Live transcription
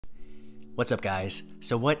What's up, guys?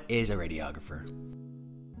 So what is a radiographer?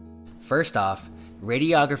 First off,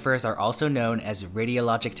 radiographers are also known as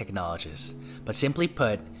radiologic technologists, but simply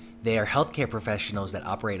put, they are healthcare professionals that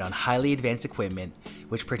operate on highly advanced equipment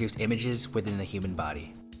which produce images within the human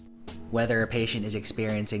body. Whether a patient is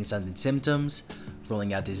experiencing sudden symptoms,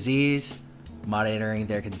 ruling out disease, monitoring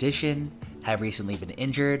their condition, have recently been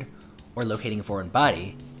injured, or locating a foreign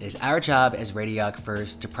body, it is our job as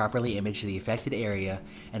radiographers to properly image the affected area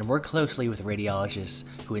and work closely with radiologists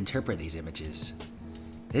who interpret these images.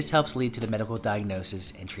 This helps lead to the medical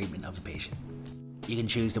diagnosis and treatment of the patient. You can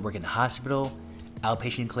choose to work in a hospital,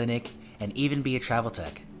 outpatient clinic, and even be a travel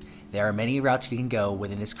tech. There are many routes you can go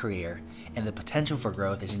within this career, and the potential for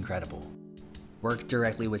growth is incredible. Work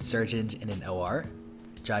directly with surgeons in an OR,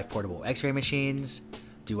 drive portable x-ray machines,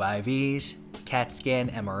 do IVs, CAT scan,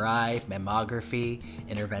 MRI, mammography,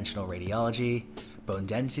 interventional radiology, bone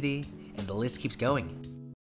density, and the list keeps going.